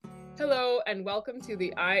Hello, and welcome to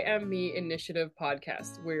the I Am Me Initiative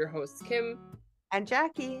podcast. We're your hosts, Kim and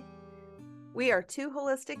Jackie. We are two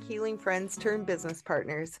holistic healing friends turned business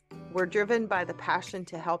partners. We're driven by the passion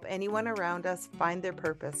to help anyone around us find their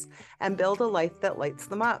purpose and build a life that lights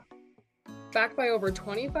them up. Backed by over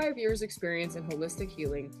 25 years' experience in holistic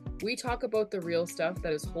healing, we talk about the real stuff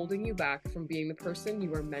that is holding you back from being the person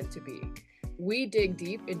you are meant to be. We dig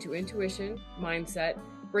deep into intuition, mindset,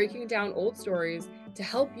 breaking down old stories to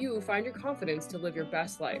help you find your confidence to live your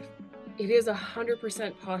best life. It is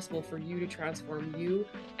 100% possible for you to transform you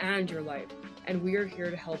and your life, and we are here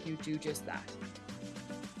to help you do just that.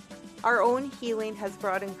 Our own healing has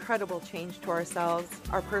brought incredible change to ourselves,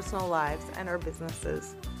 our personal lives, and our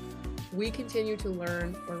businesses. We continue to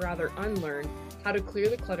learn, or rather unlearn, how to clear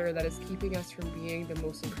the clutter that is keeping us from being the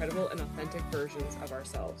most incredible and authentic versions of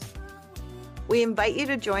ourselves. We invite you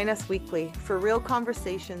to join us weekly for real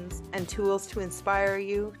conversations and tools to inspire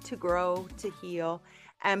you to grow, to heal,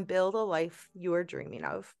 and build a life you are dreaming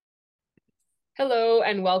of. Hello,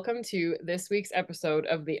 and welcome to this week's episode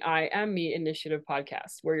of the I Am Me Initiative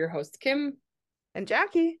podcast. We're your hosts, Kim and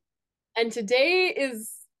Jackie. And today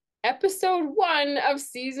is episode 1 of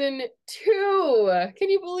season 2. Can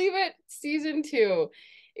you believe it? Season 2.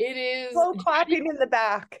 It is clapping in the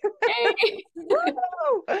back.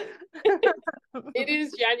 It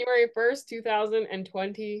is January 1st,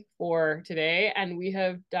 2024 today, and we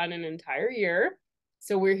have done an entire year.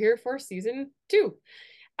 So we're here for season 2.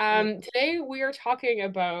 Today we are talking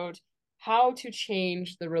about how to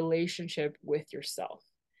change the relationship with yourself.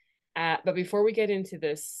 But before we get into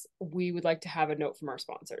this, we would like to have a note from our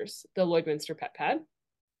sponsors, the Lloydminster Pet Pad.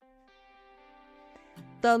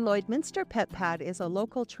 The Lloydminster Pet Pad is a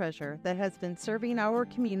local treasure that has been serving our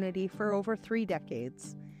community for over 3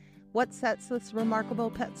 decades. What sets this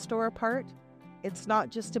remarkable pet store apart? It's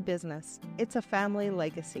not just a business, it's a family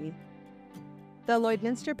legacy. The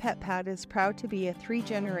Lloydminster Pet Pad is proud to be a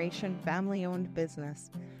 3-generation family-owned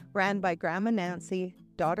business, ran by Grandma Nancy,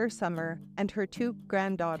 daughter Summer, and her 2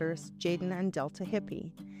 granddaughters, Jaden and Delta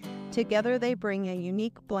Hippie. Together they bring a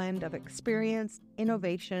unique blend of experience,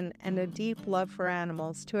 innovation, and a deep love for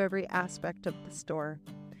animals to every aspect of the store.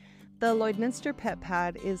 The Lloydminster Pet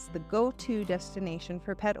Pad is the go-to destination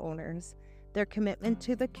for pet owners. Their commitment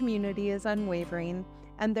to the community is unwavering,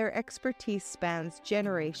 and their expertise spans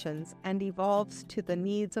generations and evolves to the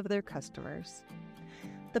needs of their customers.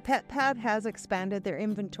 The Pet Pad has expanded their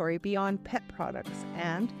inventory beyond pet products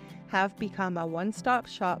and have become a one-stop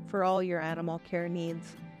shop for all your animal care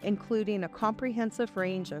needs, including a comprehensive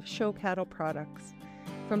range of show cattle products.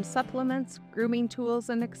 From supplements, grooming tools,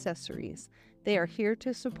 and accessories, they are here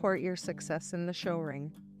to support your success in the show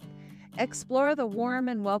ring. Explore the warm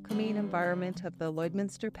and welcoming environment of the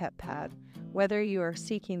Lloydminster Pet Pad. Whether you are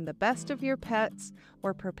seeking the best of your pets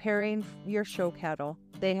or preparing your show cattle,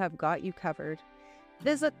 they have got you covered.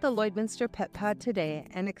 Visit the Lloydminster Pet Pad today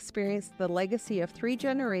and experience the legacy of 3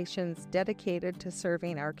 generations dedicated to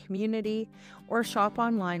serving our community, or shop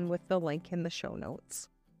online with the link in the show notes.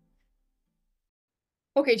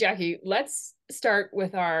 Okay, Jackie, let's start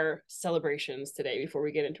with our celebrations today before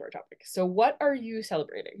we get into our topic. So what are you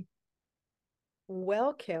celebrating?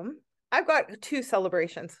 Well, Kim, I've got 2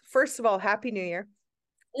 celebrations. First of all, Happy New Year.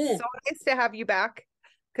 So nice to have you back,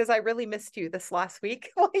 because I really missed you this last week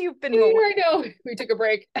while you've been away. I know, we took a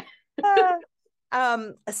break.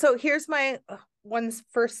 So here's my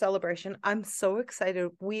first celebration. I'm so excited.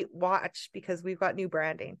 We watched, because we've got new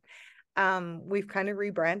branding. We've kind of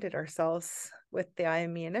rebranded ourselves with the I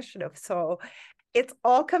Am Me Initiative. So it's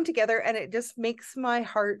all come together, and it just makes my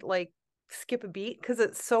heart like skip a beat, because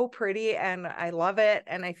it's so pretty and I love it,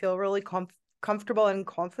 and I feel really comfortable and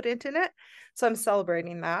confident in it. So I'm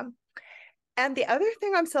celebrating that. And the other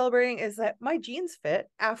thing I'm celebrating is that my jeans fit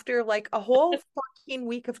after like a whole fucking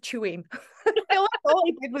week of chewing. I feel like all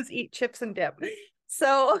I did was eat chips and dip.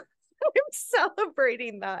 So I'm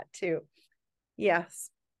celebrating that too. Yes.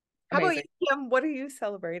 How about you, Kim? What are you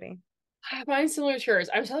celebrating? Mine's similar to yours.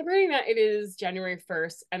 I'm celebrating that it is January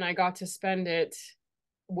 1st and I got to spend it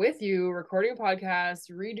with you, recording a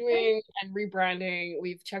podcast, redoing and rebranding.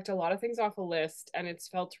 We've checked a lot of things off a list, and it's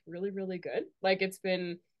felt really, really good. Like it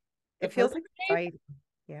feels exciting.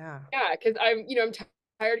 Yeah, because I'm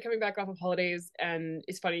tired coming back off of holidays, and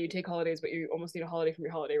it's funny, you take holidays, but you almost need a holiday from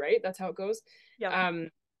your holiday, right? That's how it goes. Yeah.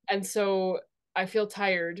 And so I feel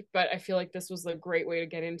tired, but I feel like this was a great way to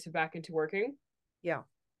get back into working. Yeah.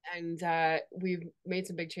 And we've made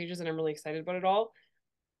some big changes, and I'm really excited about it all.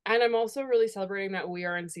 And I'm also really celebrating that we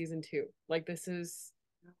are in season 2. Like, this is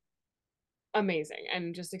amazing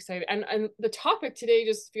and just excited. And the topic today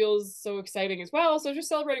just feels so exciting as well. So just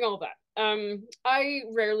celebrating all of that. I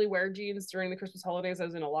rarely wear jeans during the Christmas holidays. I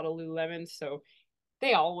was in a lot of Lululemon, so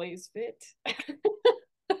they always fit.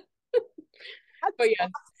 But yes,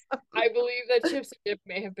 I believe that chips and dip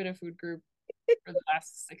may have been a food group for the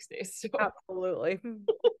last 6 days. So Absolutely.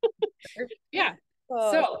 yeah.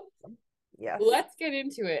 So yes. let's get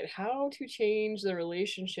into it. How to change the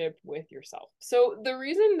relationship with yourself. So the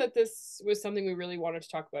reason that this was something we really wanted to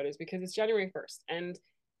talk about is because it's January 1st, and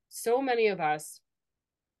so many of us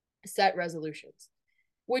set resolutions,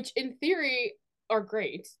 which in theory are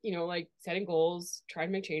great, like setting goals, trying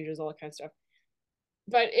to make changes, all that kind of stuff.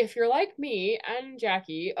 But if you're like me and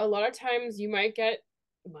Jackie, a lot of times you might get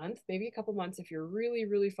a month, maybe a couple months if you're really,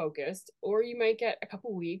 really focused, or you might get a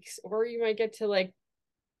couple weeks, or you might get to like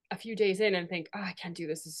a few days in and think, oh, I can't do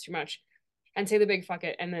this. This is too much. And say the big fuck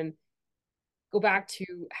it. And then go back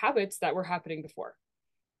to habits that were happening before.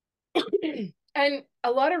 And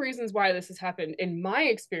a lot of reasons why this has happened in my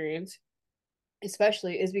experience,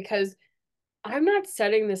 especially, is because I'm not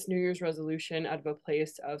setting this New Year's resolution out of a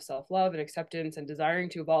place of self-love and acceptance and desiring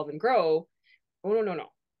to evolve and grow. Oh, no, no, no.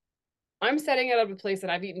 I'm setting it out of a place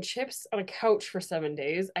that I've eaten chips on a couch for 7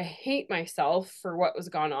 days. I hate myself for what was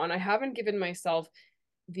gone on. I haven't given myself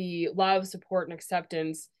the love, support, and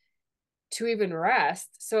acceptance to even rest.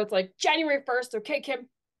 So it's like January 1st, okay, Kim,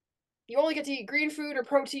 you only get to eat green food or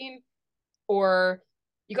protein, or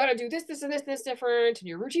you got to do this, this, and this different, and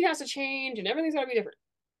your routine has to change, and everything's got to be different.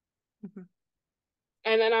 Mm-hmm.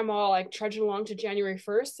 And then I'm all like trudging along to January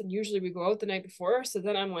 1st, and usually we go out the night before. So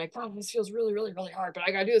then I'm like, oh, this feels really, really, really hard, but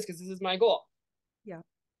I got to do this because this is my goal. Yeah.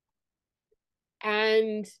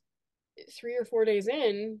 And 3 or 4 days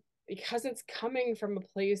in, because it's coming from a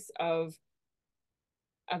place of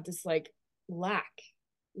this like lack,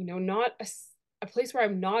 not a place where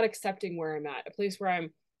I'm not accepting where I'm at, a place where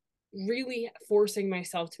I'm really forcing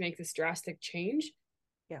myself to make this drastic change.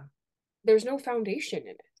 Yeah. There's no foundation in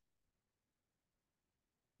it.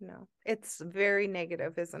 No, it's very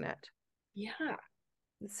negative, isn't it? Yeah.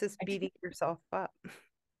 This is beating yourself up.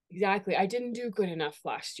 Exactly. I didn't do good enough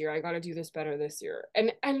last year. I got to do this better this year.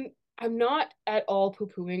 And I'm not at all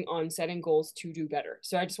poo-pooing on setting goals to do better.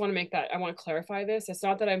 So I just want to make that, I want to clarify this. It's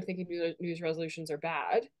not that I'm thinking New Year's resolutions are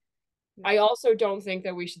bad. No. I also don't think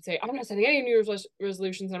that we should say, I'm not setting any New Year's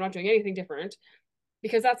resolutions. I'm not doing anything different,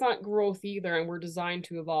 because that's not growth either. And we're designed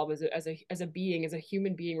to evolve as a being, as a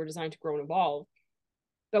human being. We're designed to grow and evolve.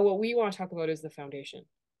 But what we want to talk about is the foundation.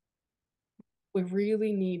 We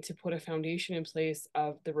really need to put a foundation in place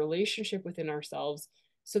of the relationship within ourselves,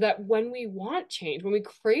 so that when we want change, when we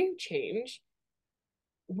crave change,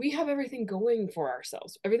 we have everything going for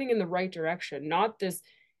ourselves, everything in the right direction, not this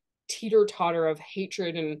teeter-totter of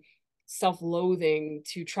hatred and self-loathing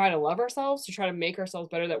to try to love ourselves, to try to make ourselves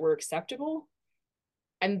better, that we're acceptable.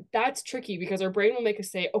 And that's tricky, because our brain will make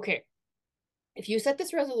us say, okay, if you set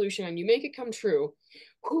this resolution and you make it come true,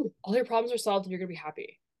 whew, all your problems are solved and you're going to be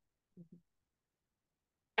happy. Mm-hmm.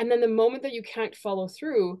 And then the moment that you can't follow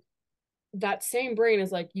through, that same brain is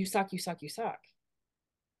like, you suck, you suck, you suck.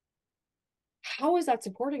 How is that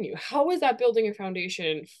supporting you? How is that building a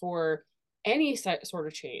foundation for any sort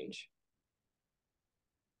of change?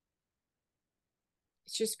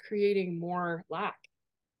 It's just creating more lack.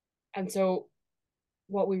 And so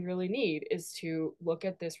what we really need is to look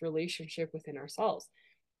at this relationship within ourselves,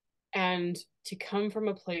 and to come from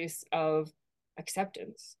a place of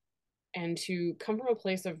acceptance, and to come from a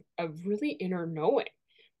place of really inner knowing.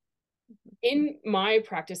 In my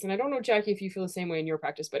practice, and I don't know, Jackie, if you feel the same way in your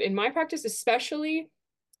practice, but in my practice, especially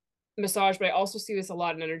massage, but I also see this a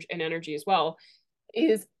lot in energy as well,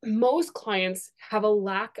 is most clients have a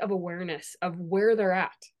lack of awareness of where they're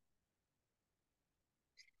at.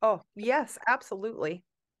 Oh, yes, absolutely.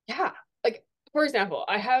 Yeah. Like, for example,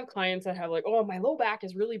 I have clients that have like, oh, my low back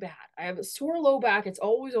is really bad. I have a sore low back. It's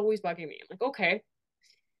always bugging me. I'm like, okay.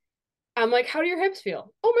 I'm like, how do your hips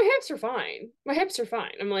feel? Oh, my hips are fine. My hips are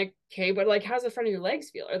fine. I'm like, okay, but like, how's the front of your legs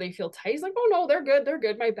feel? Are they feel tight? He's like, oh no, they're good. They're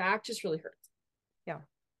good. My back just really hurts. Yeah.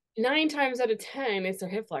 9 times out of 10, it's their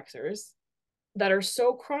hip flexors that are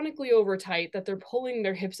so chronically over tight that they're pulling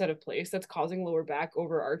their hips out of place. That's causing lower back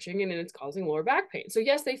overarching, and then it's causing lower back pain. So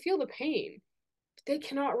yes, they feel the pain, but they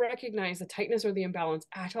cannot recognize the tightness or the imbalance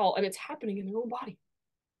at all. And it's happening in their own body.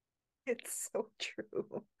 It's so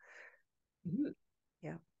true. Mm-hmm.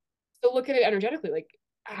 Yeah. So look at it energetically. Like,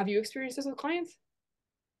 have you experienced this with clients?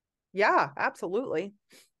 Yeah, absolutely.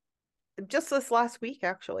 Just this last week,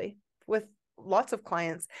 actually, with lots of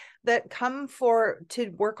clients that come to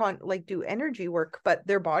work on, like, do energy work, but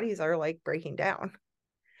their bodies are like breaking down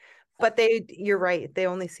But you're right. They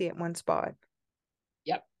only see it in one spot.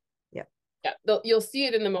 Yep. Yep. Yeah. You'll see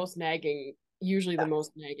it in the most nagging, usually the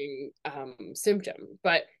most nagging symptom.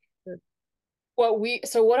 But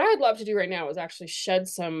what I'd love to do right now is actually shed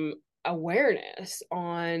some awareness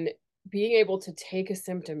on being able to take a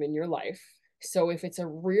symptom in your life. So if it's a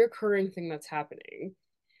reoccurring thing that's happening,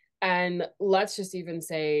 and let's just even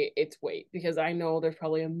say it's weight, because I know there's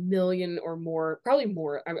probably a million or more, probably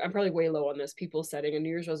more. I'm probably way low on this. People setting a New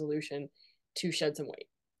Year's resolution to shed some weight,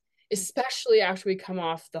 especially after we come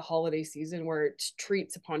off the holiday season where it's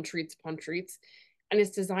treats upon treats upon treats, and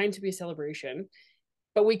it's designed to be a celebration.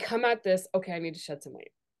 But we come at this, okay, I need to shed some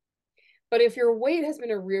weight. But if your weight has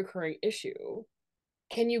been a reoccurring issue,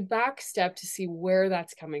 can you backstep to see where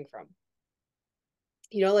that's coming from?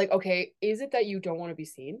 Like, okay, is it that you don't want to be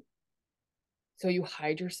seen? So you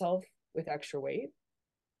hide yourself with extra weight?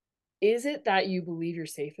 Is it that you believe you're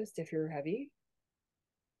safest if you're heavy?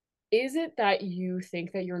 Is it that you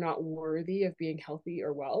think that you're not worthy of being healthy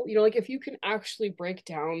or well? Like if you can actually break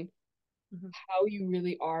down how you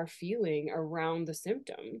really are feeling around the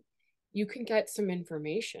symptom, you can get some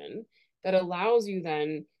information that allows you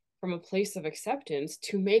then, from a place of acceptance,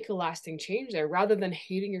 to make a lasting change there rather than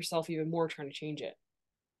hating yourself even more trying to change it,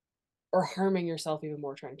 or harming yourself even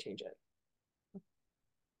more trying to change it.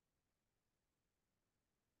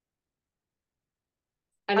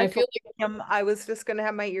 And I feel like I was just going to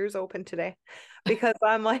have my ears open today because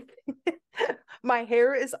I'm like, my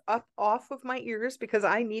hair is up off of my ears because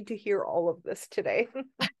I need to hear all of this today.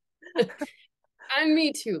 And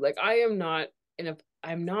me too. Like I'm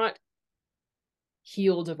not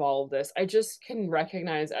healed of all of this. I just can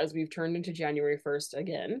recognize, as we've turned into January 1st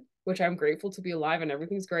again, which I'm grateful to be alive and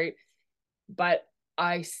everything's great. But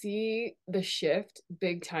I see the shift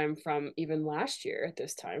big time from even last year at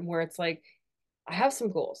this time, where it's like, I have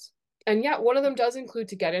some goals. And yeah, one of them does include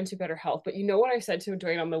to get into better health. But you know what I said to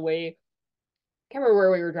Dwayne on the way? I can't remember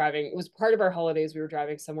where we were driving. It was part of our holidays. We were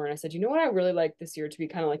driving somewhere. And I said, you know what I really like this year to be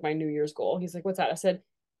kind of like my New Year's goal? He's like, what's that? I said,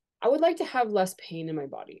 I would like to have less pain in my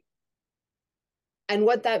body. And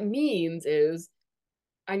what that means is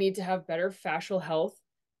I need to have better fascial health.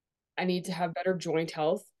 I need to have better joint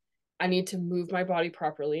health. I need to move my body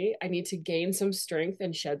properly. I need to gain some strength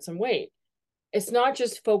and shed some weight. It's not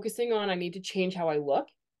just focusing on I need to change how I look.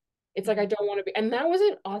 It's like I don't want to be, and that was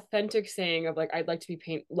an authentic saying of like I'd like to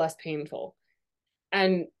be less painful.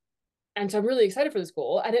 And so I'm really excited for this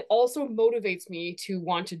goal. And it also motivates me to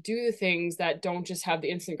want to do the things that don't just have the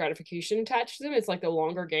instant gratification attached to them. It's like the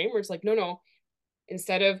longer game where it's like, no,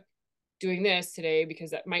 instead of doing this today,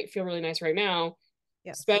 because that might feel really nice right now,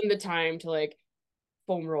 spend the time to like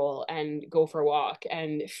foam roll and go for a walk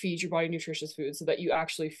and feed your body nutritious food so that you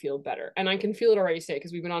actually feel better. And I can feel it already today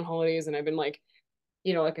because we've been on holidays and I've been like,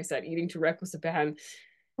 like I said, eating to reckless abandon.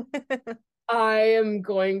 I am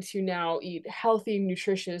going to now eat healthy,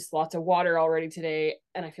 nutritious, lots of water already today,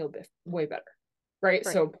 and I feel way better. Right?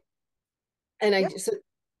 So, and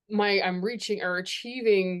I'm reaching or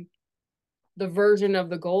achieving the version of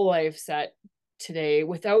the goal I've set today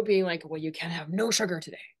without being like, well, you can't have no sugar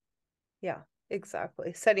today. Yeah,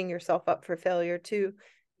 exactly. Setting yourself up for failure to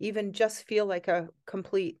even just feel like a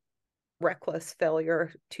complete reckless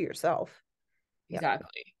failure to yourself.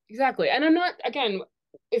 Exactly. And I'm not, again,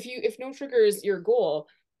 if no sugar is your goal,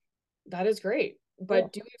 that is great.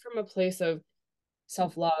 But do it from a place of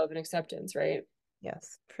self-love and acceptance, right?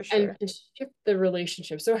 Yes, for sure. And to shift the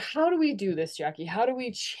relationship. So how do we do this, Jackie? How do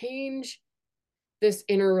we change this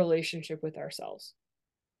inner relationship with ourselves?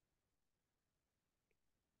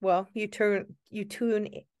 Well, you tune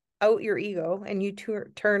out your ego and you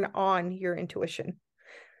turn on your intuition.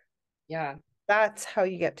 Yeah. That's how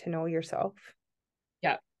you get to know yourself.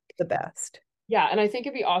 Yeah. The best. Yeah. And I think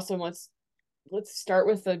it'd be awesome. Let's start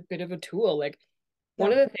with a bit of a tool. Like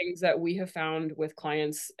one of the things that we have found with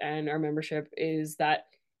clients and our membership is that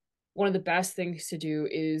one of the best things to do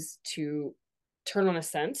is to turn on a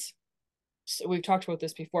sense. So we've talked about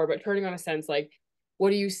this before, but turning on a sense, like, what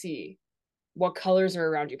do you see? What colors are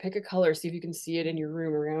around you? Pick a color, see if you can see it in your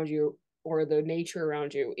room around you or the nature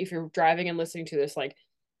around you. If you're driving and listening to this, like,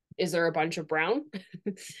 is there a bunch of brown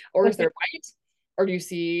or is there white? Or do you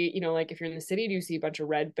see, like if you're in the city, do you see a bunch of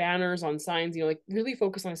red banners on signs? Like really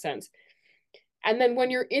focus on a sense. And then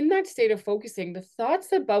when you're in that state of focusing, the thoughts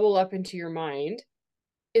that bubble up into your mind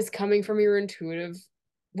is coming from your intuitive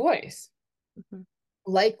voice.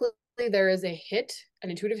 Likely there is an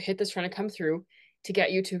intuitive hit that's trying to come through to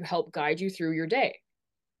get you to help guide you through your day.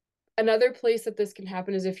 Another place that this can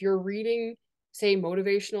happen is if you're reading, say,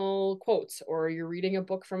 motivational quotes, or you're reading a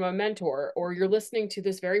book from a mentor, or you're listening to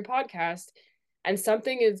this very podcast and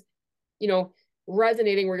something is,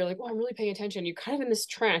 resonating where you're like, oh, I'm really paying attention. You're kind of in this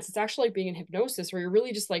trance. It's actually like being in hypnosis where you're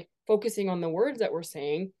really just like focusing on the words that we're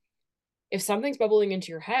saying. If something's bubbling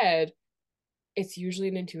into your head, it's usually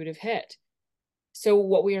an intuitive hit. So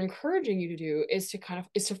what we are encouraging you to do is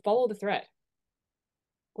to follow the thread.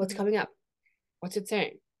 What's coming up? What's it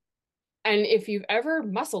saying? And if you've ever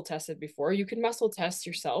muscle tested before, you can muscle test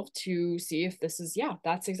yourself to see if this is, yeah,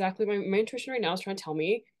 that's exactly my intuition right now is trying to tell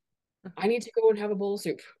me I need to go and have a bowl of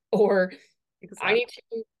soup, or I need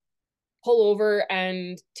to pull over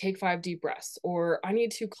and take 5 deep breaths, or I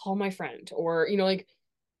need to call my friend, or, like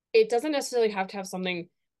it doesn't necessarily have to have something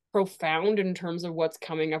profound in terms of what's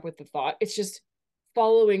coming up with the thought. It's just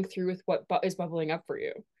following through with what is bubbling up for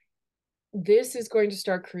you. This is going to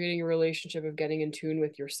start creating a relationship of getting in tune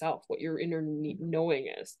with yourself, what your inner knowing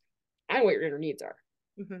is, and what your inner needs are.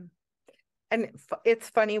 Mm-hmm. And it's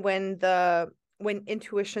funny when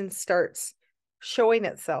intuition starts showing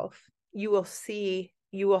itself, you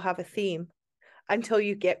will have a theme until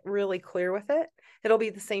you get really clear with it. It'll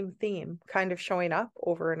be the same theme kind of showing up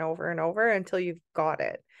over and over and over until you've got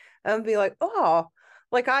it. And be like, oh,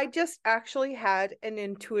 like I just actually had an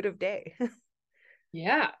intuitive day.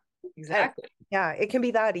 Yeah, exactly. Yeah, it can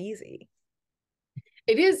be that easy.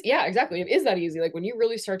 It is, yeah, exactly. It is that easy. Like when you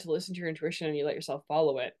really start to listen to your intuition and you let yourself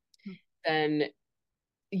follow it, then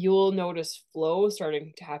you'll notice flow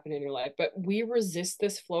starting to happen in your life. But we resist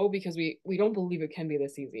this flow because we don't believe it can be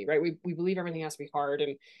this easy, right? We believe everything has to be hard,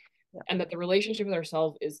 and that the relationship with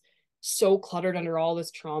ourselves is so cluttered under all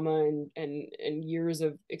this trauma and years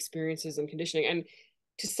of experiences and conditioning. And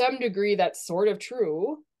to some degree, that's sort of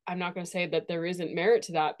true. I'm not going to say that there isn't merit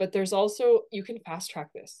to that, but there's also, you can fast track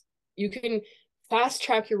this. You can fast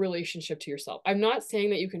track your relationship to yourself. I'm not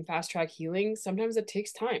saying that you can fast track healing. Sometimes it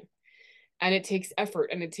takes time and it takes effort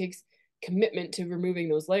and it takes commitment to removing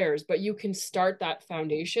those layers, but you can start that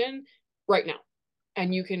foundation right now,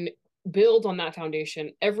 and you can build on that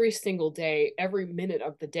foundation every single day, every minute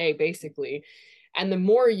of the day, basically. And the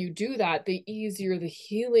more you do that, the easier the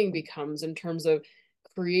healing becomes in terms of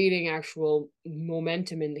creating actual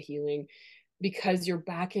momentum in the healing, because you're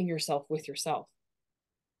backing yourself with yourself.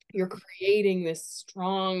 You're creating this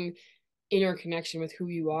strong inner connection with who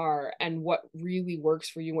you are and what really works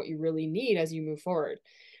for you, what you really need as you move forward.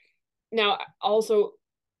 Now, also,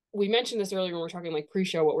 we mentioned this earlier when we're talking like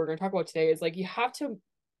pre-show. What we're going to talk about today is like you have to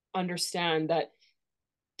understand that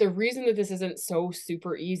the reason that this isn't so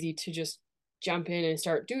super easy to just jump in and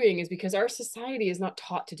start doing is because our society is not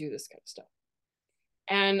taught to do this kind of stuff.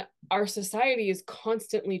 And our society is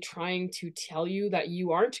constantly trying to tell you that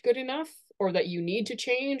you aren't good enough, or that you need to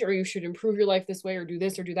change, or you should improve your life this way, or do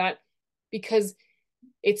this or do that, because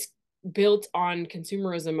it's built on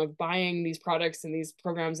consumerism of buying these products and these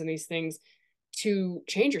programs and these things to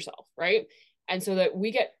change yourself, right? And so that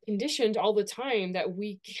we get conditioned all the time that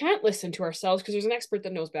we can't listen to ourselves because there's an expert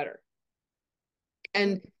that knows better.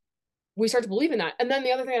 And we start to believe in that. And then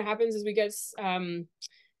the other thing that happens is we get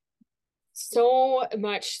so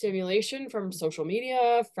much stimulation from social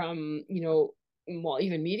media, from, well,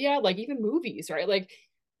 even media, like even movies, right? Like,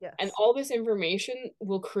 yes. And all this information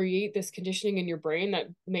will create this conditioning in your brain that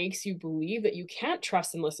makes you believe that you can't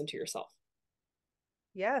trust and listen to yourself.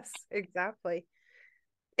 Yes, exactly.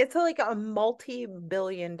 It's like a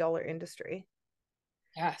multi-billion-dollar industry.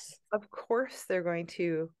 Yes. Of course, they're going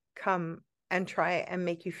to come and try and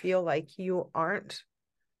make you feel like you aren't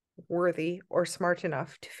worthy or smart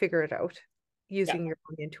enough to figure it out using your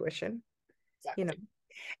own intuition. Exactly.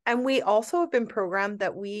 And we also have been programmed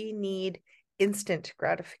that we need instant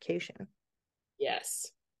gratification.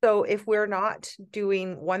 Yes. So if we're not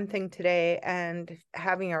doing one thing today and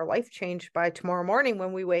having our life changed by tomorrow morning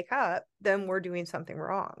when we wake up, then we're doing something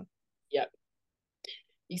wrong. Yep.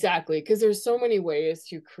 Exactly. Because there's so many ways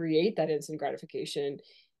to create that instant gratification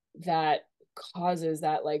that causes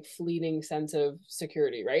that like fleeting sense of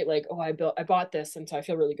security, right? Like, oh, I bought this and so I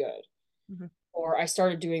feel really good. Mm-hmm. Or I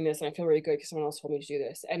started doing this and I feel really good because someone else told me to do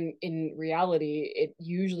this. And in reality, it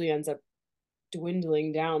usually ends up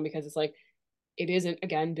dwindling down because it's like, it isn't,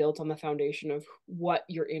 again, built on the foundation of what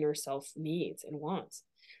your inner self needs and wants.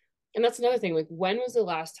 And that's another thing. Like, when was the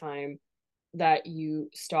last time that you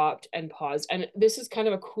stopped and paused? And this is kind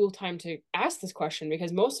of a cool time to ask this question,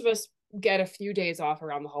 because most of us get a few days off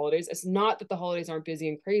around the holidays. It's not that the holidays aren't busy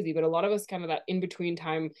and crazy, but a lot of us kind of that in-between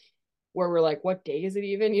time where we're like, what day is it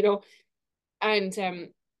even? And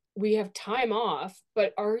we have time off,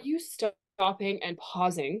 but are you stopping and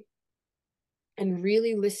pausing and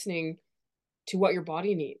really listening to what your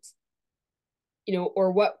body needs?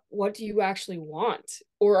 Or what do you actually want?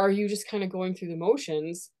 Or are you just kind of going through the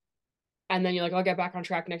motions And then you're like, I'll get back on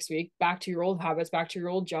track next week, back to your old habits, back to your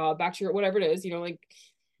old job, back to your whatever it is, like,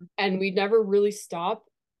 and we never really stop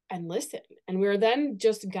and listen. And we're then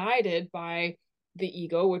just guided by the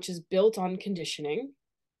ego, which is built on conditioning,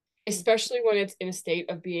 especially when it's in a state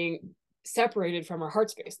of being separated from our heart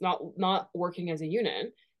space, not working as a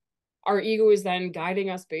unit. Our ego is then guiding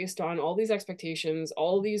us based on all these expectations,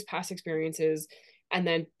 all these past experiences, and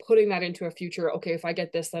then putting that into a future. Okay, if I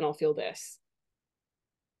get this, then I'll feel this.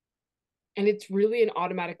 And it's really an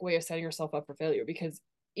automatic way of setting yourself up for failure, because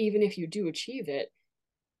even if you do achieve it,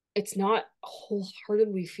 it's not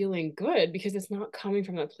wholeheartedly feeling good, because it's not coming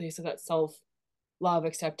from that place of that self-love,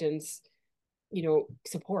 acceptance,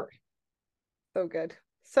 support. So good.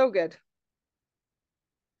 So good.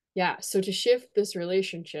 Yeah. So to shift this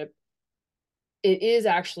relationship, it is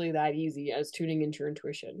actually that easy as tuning into your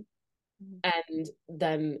intuition and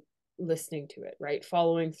then listening to it, right?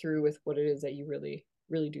 Following through with what it is that you really,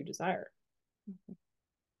 really do desire.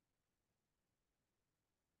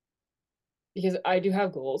 Because I do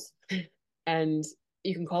have goals, and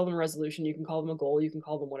you can call them a resolution, you can call them a goal, you can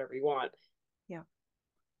call them whatever you want. Yeah.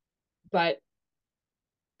 But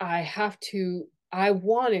I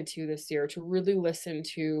wanted to this year to really listen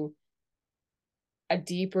to a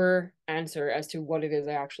deeper answer as to what it is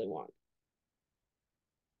I actually want.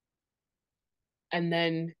 And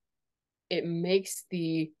then it makes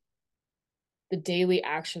the daily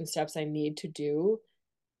action steps I need to do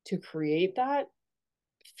to create that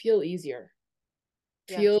feel easier,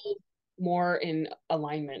 feel more in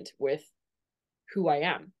alignment with who I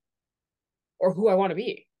am or who I want to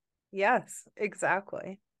be. Yes,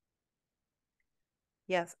 exactly.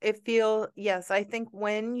 Yes, I think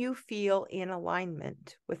when you feel in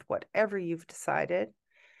alignment with whatever you've decided,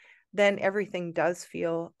 then everything does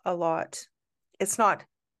feel a lot, it's not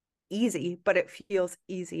easy, but it feels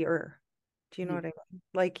easier. Do you know what I mean?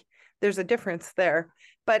 Like there's a difference there,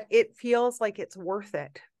 but it feels like it's worth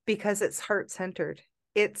it because it's heart-centered.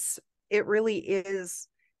 It really is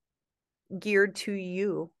geared to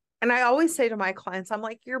you. And I always say to my clients, I'm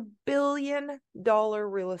like, you're $1 billion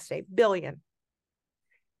real estate, billion.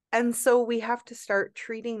 And so we have to start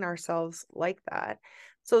treating ourselves like that.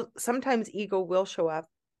 So sometimes ego will show up,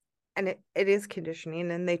 and it is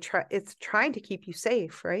conditioning, and it's trying to keep you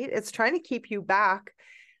safe, right? It's trying to keep you back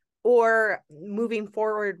or moving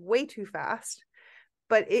forward way too fast,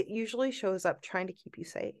 but it usually shows up trying to keep you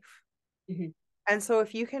safe. Mm-hmm. And so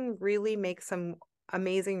if you can really make some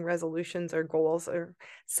amazing resolutions or goals or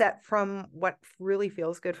set from what really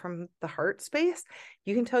feels good from the heart space,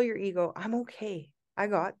 you can tell your ego, I'm okay. I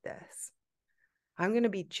got this. I'm going to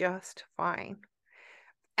be just fine.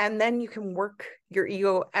 And then you can work your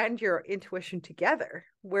ego and your intuition together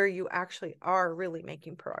where you actually are really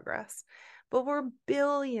making progress. But we're $1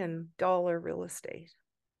 billion real estate.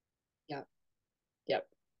 Yeah. Yep.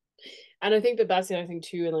 And I think that that's the other thing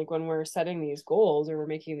too. And like when we're setting these goals or we're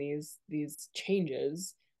making these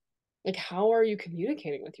changes, like how are you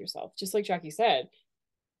communicating with yourself? Just like Jackie said,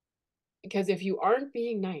 because if you aren't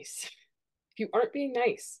being nice,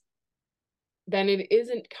 then it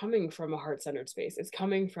isn't coming from a heart-centered space. It's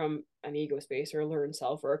coming from an ego space or a learned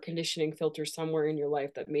self or a conditioning filter somewhere in your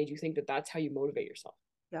life that made you think that that's how you motivate yourself.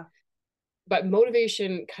 Yeah. But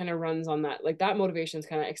motivation kind of runs on that. Like that motivation is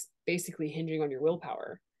kind of basically hinging on your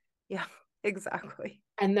willpower. Yeah, exactly.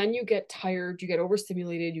 And then you get tired, you get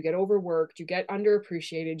overstimulated, you get overworked, you get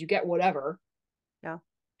underappreciated, you get whatever. Yeah.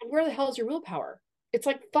 And where the hell is your willpower? It's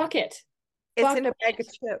like, fuck it. It's in a bag of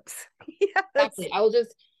chips. Yes. Exactly. I'll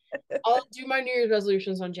do my New Year's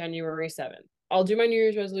resolutions on January 7th. I'll do my New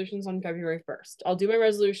Year's resolutions on February 1st. I'll do my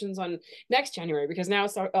resolutions on next January, because now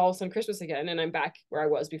it's all of a sudden Christmas again and I'm back where I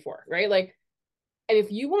was before, right? Like, and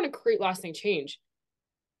if you want to create lasting change,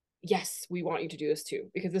 yes, we want you to do this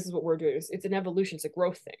too, because this is what we're doing. It's an evolution, it's a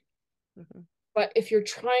growth thing. Mm-hmm. But if you're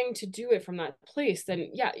trying to do it from that place, then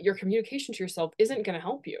yeah, your communication to yourself isn't going to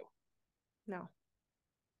help you. No.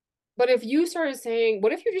 But if you started saying,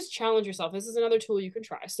 what if you just challenge yourself? This is another tool you can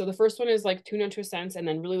try. So the first one is like tune into a sense and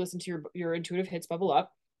then really listen to your intuitive hits bubble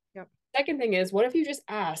up. Yep. Second thing is, what if you just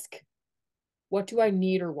ask, what do I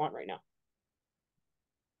need or want right now?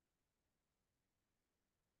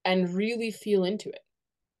 And really feel into it.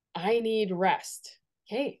 I need rest.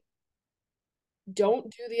 Okay. Don't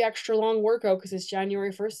do the extra long workout because it's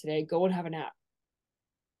January 1st today. Go and have a nap.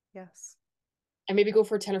 Yes. And maybe go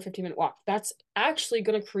for a 10 or 15-minute walk. That's actually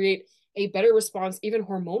going to create a better response, even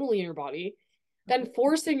hormonally in your body, than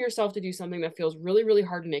forcing yourself to do something that feels really, really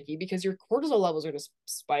hard and icky, because your cortisol levels are going to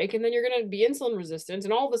spike and then you're going to be insulin resistant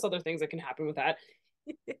and all this other things that can happen with that.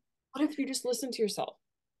 What if you just listen to yourself?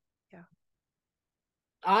 Yeah.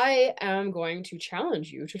 I am going to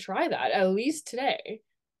challenge you to try that at least today.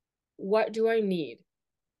 What do I need?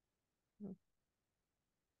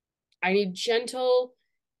 I need gentle,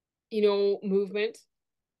 movement.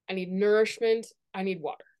 I need nourishment. I need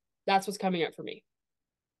water. That's what's coming up for me.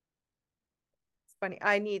 It's funny.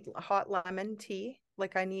 I need hot lemon tea.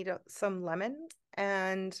 Like I need some lemon,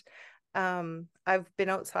 and I've been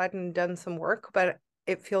outside and done some work, but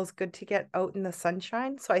it feels good to get out in the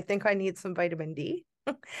sunshine. So I think I need some vitamin D.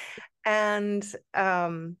 And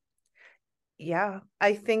yeah,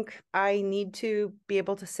 I think I need to be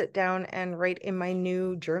able to sit down and write in my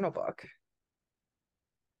new journal book.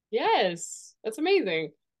 Yes, that's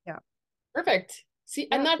amazing. Yeah. Perfect. See,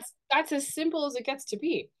 and Yeah. that's as simple as it gets to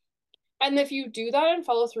be. And if you do that and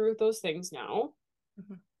follow through with those things now,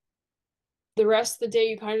 Mhm. the rest of the day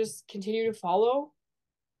you kind of just continue to follow.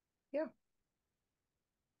 Yeah.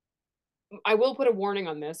 I will put a warning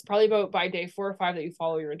on this. Probably about by day 4 or 5 that you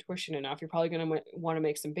follow your intuition enough, you're probably going to want to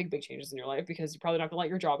make some big changes in your life because you're probably not going to like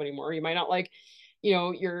your job anymore. You might not like,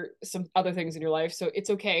 your some other things in your life. So it's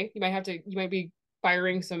okay. You might be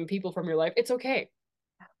firing some people from your life. It's okay.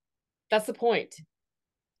 That's the point.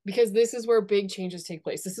 Because this is where big changes take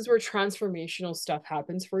place. This is where transformational stuff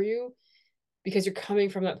happens for you because you're coming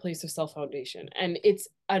from that place of self foundation and it's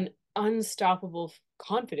an unstoppable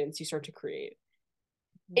confidence you start to create.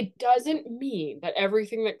 It doesn't mean that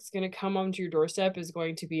everything that's going to come onto your doorstep is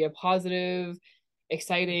going to be a positive,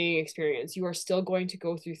 exciting experience. You are still going to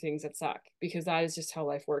go through things that suck because that is just how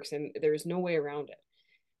life works and there's no way around it.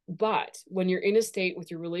 But when you're in a state with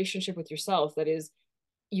your relationship with yourself, that is,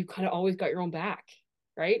 you kind of always got your own back,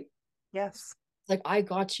 right? Yes. It's like, I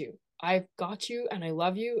got you. I've got you and I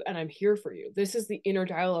love you and I'm here for you. This is the inner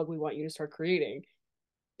dialogue we want you to start creating.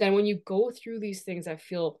 Then when you go through these things that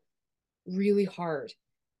feel really hard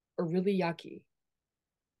or really yucky,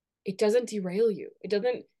 it doesn't derail you. It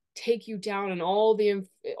doesn't take you down and all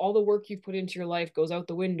the work you've put into your life goes out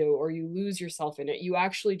the window or you lose yourself in it. You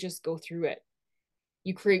actually just go through it.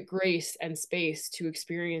 You create grace and space to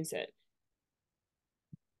experience it.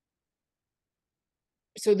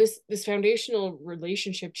 So this foundational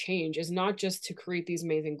relationship change is not just to create these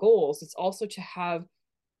amazing goals, it's also to have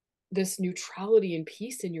this neutrality and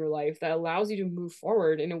peace in your life that allows you to move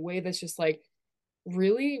forward in a way that's just like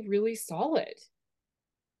really really solid.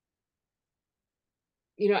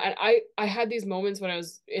 And I had these moments when I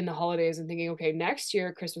was in the holidays and thinking, okay, next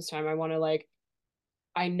year Christmas time I want to like,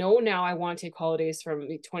 I know now I want to take holidays from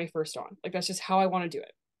the 21st on, like that's just how I want to do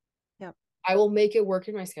it. Yeah. I will make it work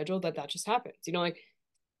in my schedule that just happens, like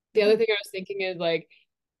the other Mhm. thing I was thinking is like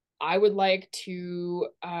I would like to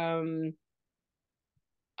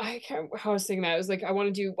I can't how I was saying that. I was like, I want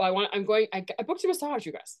to do well, I booked a massage,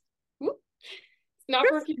 you guys. Woo. Not Good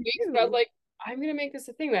for a few for weeks, but I was you. like, I'm gonna make this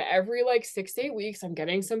a thing that every like 6 to 8 weeks I'm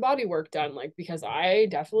getting some body work done, like because I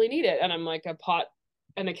definitely need it. And I'm like a pot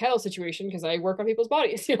and a kettle situation because I work on people's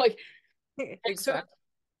bodies. Like, and so Exactly.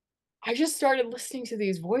 I just started listening to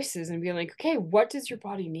these voices and being like, okay, what does your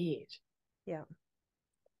body need? Yeah.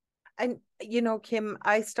 And Kim,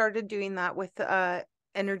 I started doing that with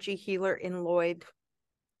energy healer in Lloyd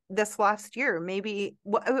this last year, maybe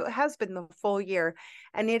well, it has been the full year,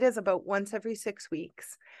 and it is about once every 6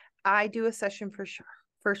 weeks. I do a session for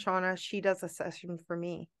Shauna. She does a session for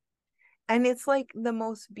me, and it's like the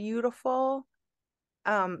most beautiful.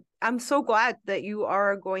 I'm so glad that you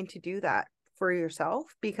are going to do that for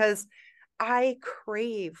yourself because I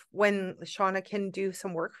crave when Shauna can do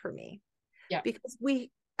some work for me Yeah. because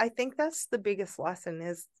I think that's the biggest lesson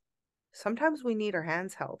is sometimes we need our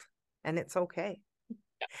hands held and it's okay.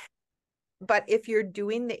 But if you're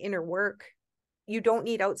doing the inner work, you don't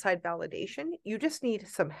need outside validation. You just need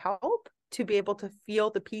some help to be able to feel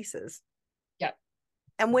the pieces. Yeah.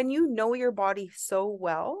 And when you know your body so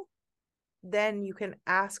well, then you can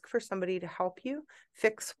ask for somebody to help you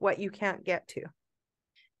fix what you can't get to.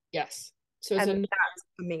 Yes. So it's And another, that's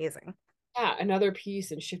amazing. yeah, another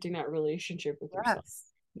piece in shifting that relationship with yourself. Yes.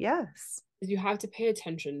 Yes. You have to pay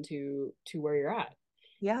attention to where you're at.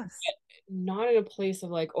 Yes. Not in a place of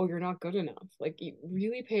like, oh, you're not good enough. Like you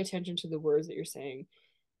really pay attention to the words that you're saying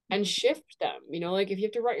and Mhm. shift them. Like if you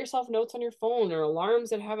have to write yourself notes on your phone or alarms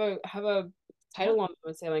that have a Yeah. title on them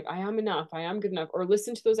and say like, I am enough, I am good enough, or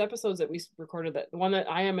listen to those episodes that we recorded, that the one that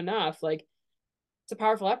I am enough, like it's a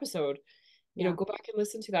powerful episode. Yeah. Go back and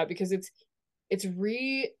listen to that because it's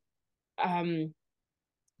re um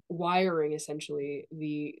wiring essentially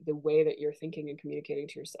the way that you're thinking and communicating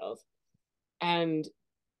to yourself. And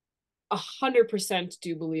 100%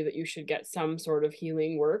 do believe that you should get some sort of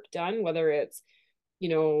healing work done, whether it's, you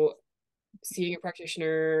know, seeing a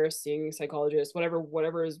practitioner, seeing a psychologist,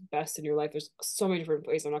 whatever is best in your life. There's so many different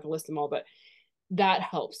ways. I'm not gonna list them all, but that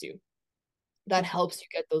helps you. That Mhm. helps you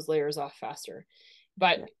get those layers off faster.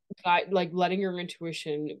 But Yeah. like letting your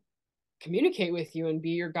intuition communicate with you and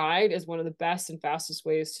be your guide is one of the best and fastest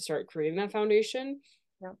ways to start creating that foundation.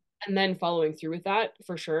 Yeah. And then following through with that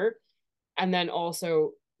for sure. And then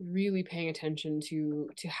also really paying attention to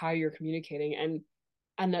how you're communicating. And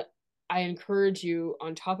I encourage you,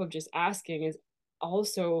 on top of just asking, is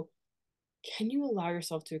also, can you allow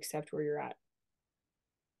yourself to accept where you're at?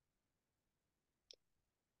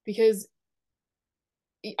 Because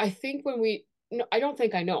I think when we, no, I don't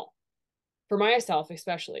think I know, for myself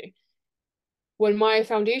especially, when my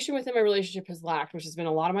foundation within my relationship has lacked, which has been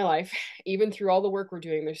a lot of my life, even through all the work we're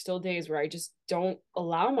doing, there's still days where I just don't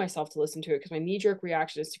allow myself to listen to it because my knee jerk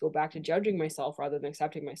reaction is to go back to judging myself rather than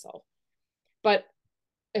accepting myself. But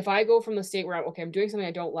if I go from the state where I'm doing something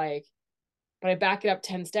I don't like, but I back it up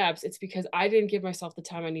 10 steps, it's because I didn't give myself the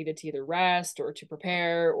time I needed to either rest or to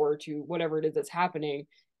prepare or to whatever it is that's happening.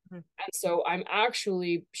 Mhm. And so I'm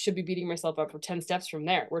actually should be beating myself up for 10 steps from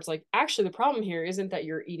there, where it's like, actually, the problem here isn't that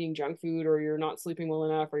you're eating junk food or you're not sleeping well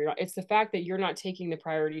enough or you're not, it's the fact that you're not taking the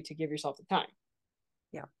priority to give yourself the time.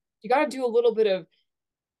 Yeah. You got to do a little bit of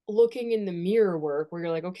looking in the mirror work where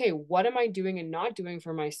you're like, okay, what am I doing and not doing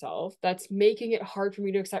for myself that's making it hard for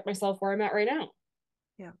me to accept myself where I'm at right now?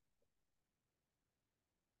 Yeah.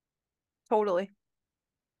 Totally.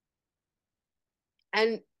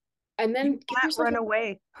 And and You then give can't yourself run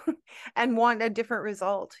away and want a different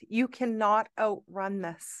result. You cannot outrun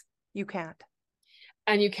this. You can't.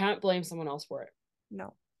 and you can't blame someone else for it.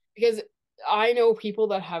 No. Because I know people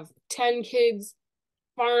that have 10 kids,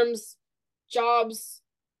 farms, jobs,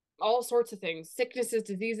 all sorts of things, sicknesses,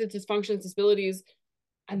 diseases, dysfunctions, disabilities,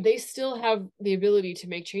 and they still have the ability to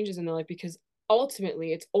make changes in their life because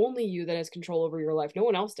ultimately it's only you that has control over your life. No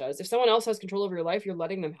one else does. If someone else has control over your life, you're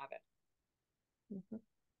letting them have it. Mhm.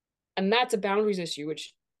 And that's a boundaries issue,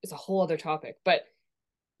 which is a whole other topic. But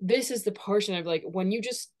this is the portion of like when you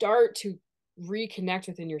just start to reconnect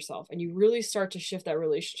within yourself and you really start to shift that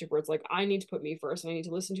relationship where it's like, I need to put me first. And I need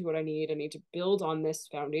to listen to what I need. I need to build on this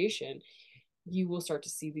foundation. You will start to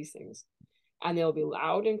see these things and they'll be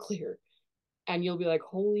loud and clear. And you'll be like,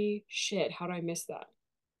 holy shit, how did I miss that?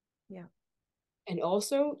 Yeah. And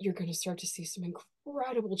also, you're going to start to see some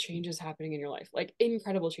incredible changes happening in your life, like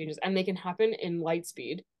incredible changes. And they can happen in light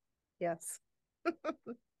speed. Yes.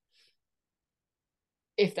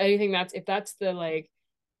 If anything, if that's the like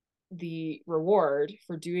the reward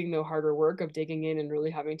for doing the harder work of digging in and really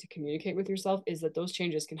having to communicate with yourself is that those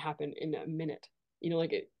changes can happen in a minute.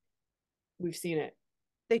 Like we've seen it.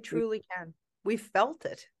 They We, truly can. We've felt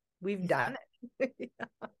it. We've done it.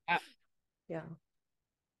 yeah. Yeah.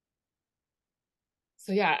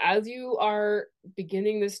 So yeah, as you are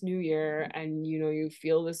beginning this new year and you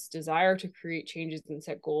feel this desire to create changes and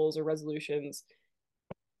set goals or resolutions,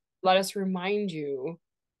 let us remind you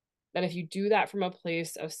that if you do that from a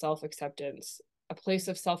place of self-acceptance, a place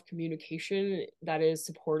of self-communication that is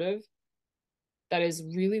supportive, that is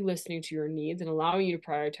really listening to your needs and allowing you to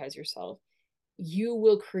prioritize yourself, you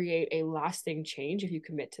will create a lasting change if you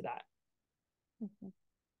commit to that. Mhm.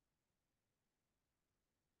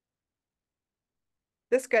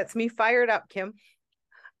 This gets me fired up, Kim.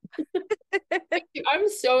 I'm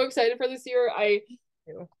so excited for this year. I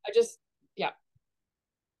just, yeah, I'm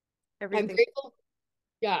Everything. grateful.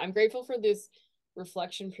 Yeah, I'm grateful for this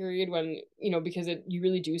reflection period when, because you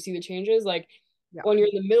really do see the changes. Like Yeah. when you're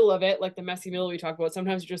in the middle of it, like the messy middle we talk about,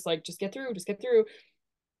 sometimes you're just like, just get through, just get through.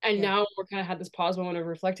 And Yeah. now we're kind of had this pause moment of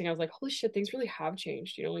reflecting. I was like, holy shit, things really have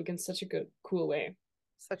changed, like in such a good, cool way.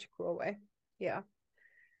 Such a cool way. Yeah.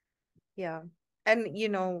 Yeah. And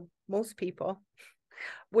most people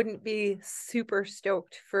wouldn't be super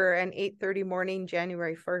stoked for an 8:30 morning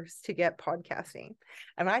January 1st to get podcasting.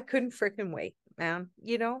 And I couldn't freaking wait, man.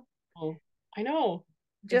 Oh, I know.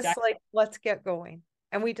 Just Exactly. like let's get going.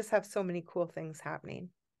 And we just have so many cool things happening.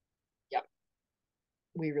 Yep,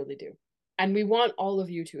 we really do. And we want all of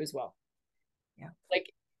you to as well. Yeah.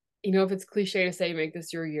 Like, if it's cliche to say make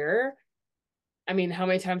this your year, I mean, how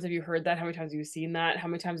many times have you heard that? How many times have you seen that? How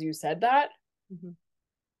many times have you said that? Mhm.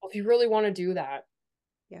 Well, if you really want to do that,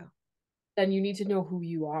 Yeah. then you need to know who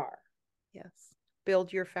you are. Yes.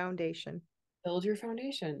 Build your foundation. Build your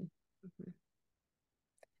foundation. Mhm.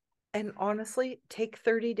 And honestly, take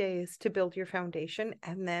 30 days to build your foundation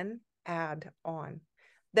and then add on.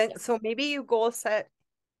 Then, Yeah. so maybe you goal set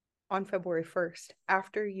on February 1st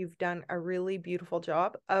after you've done a really beautiful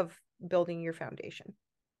job of building your foundation.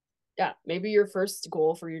 Yeah. Maybe your first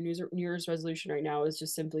goal for your New Year's resolution right now is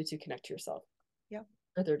just simply to connect to yourself Yeah.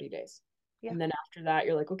 for 30 days. Yeah. And then after that,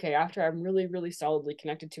 you're like, okay, after I'm really, really solidly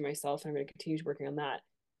connected to myself, I'm going to continue working on that.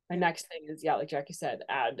 My next thing is, like Jackie said,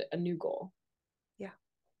 add a new goal. Yeah.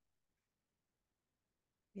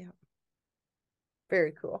 Yeah.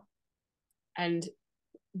 Very cool. And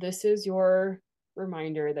this is your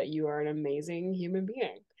reminder that you are an amazing human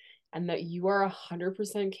being and that you are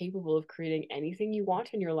 100% capable of creating anything you want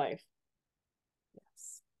in your life.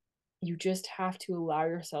 Yes. You just have to allow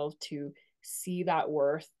yourself to see that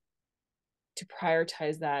worth, to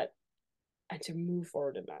prioritize that, and to move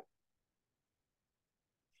forward in that.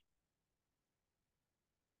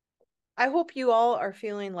 I hope you all are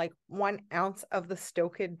feeling like 1 ounce of the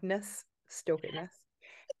stokedness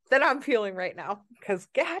that I'm feeling right now, because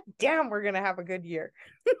god damn, we're gonna have a good year.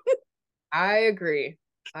 I agree.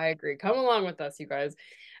 Come along with us, you guys.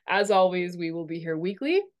 As always, we will be here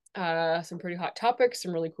weekly. Some pretty hot topics,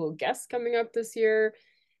 some really cool guests coming up this year.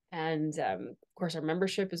 And of course, our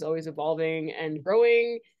membership is always evolving and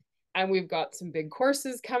growing. And we've got some big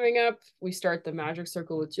courses coming up. We start the Magic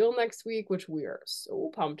Circle with Jill next week, which we are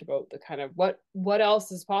so pumped about. The kind of what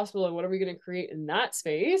else is possible and what are we going to create in that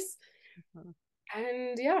space.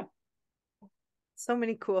 And yeah, so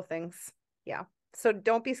many cool things. Yeah. So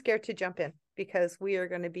don't be scared to jump in, because we are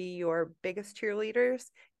going to be your biggest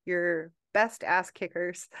cheerleaders, your best ass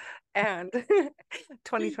kickers, and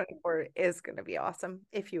 2024 is going to be awesome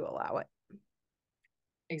if you allow it.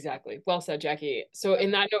 exactly. Well said, Jackie. So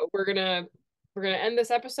in that note, we're gonna end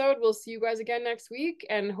this episode. We'll see you guys again next week,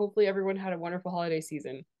 and hopefully everyone had a wonderful holiday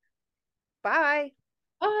season. Bye.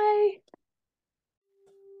 Bye.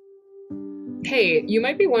 Hey, you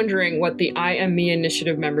might be wondering what the I Am Me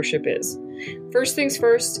Initiative membership is. First things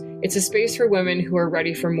first, it's a space for women who are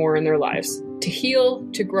ready for more in their lives, to heal,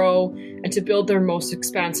 to grow, and to build their most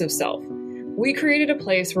expansive self. We created a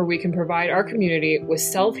place where we can provide our community with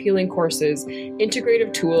self-healing courses,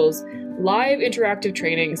 integrative tools, live interactive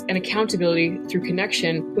trainings, and accountability through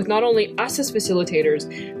connection with not only us as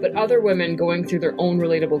facilitators, but other women going through their own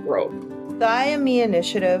relatable growth. The I Am Me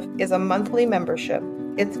Initiative is a monthly membership.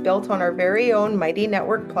 It's built on our very own Mighty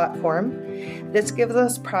Network platform. This gives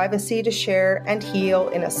us privacy to share and heal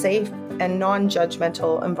in a safe and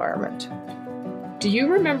non-judgmental environment. Do you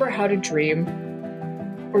remember how to dream?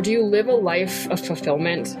 Or do you live a life of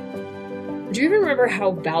fulfillment? Do you even remember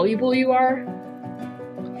how valuable you are?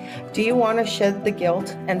 Do you want to shed the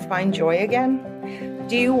guilt and find joy again?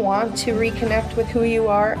 Do you want to reconnect with who you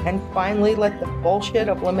are and finally let the bullshit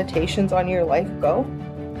of limitations on your life go?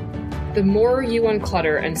 The more you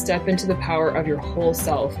unclutter and step into the power of your whole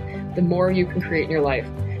self, the more you can create in your life.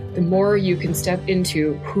 The more you can step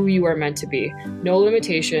into who you are meant to be. No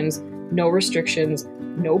limitations, no restrictions,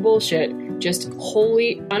 no bullshit, just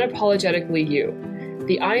wholly, unapologetically you.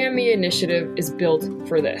 The I Am Me Initiative is built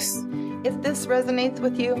for this. If this resonates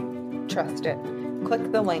with you, trust it.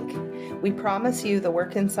 Click the link. We promise you the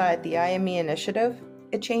work inside the I Am Me Initiative,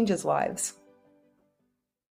 it changes lives.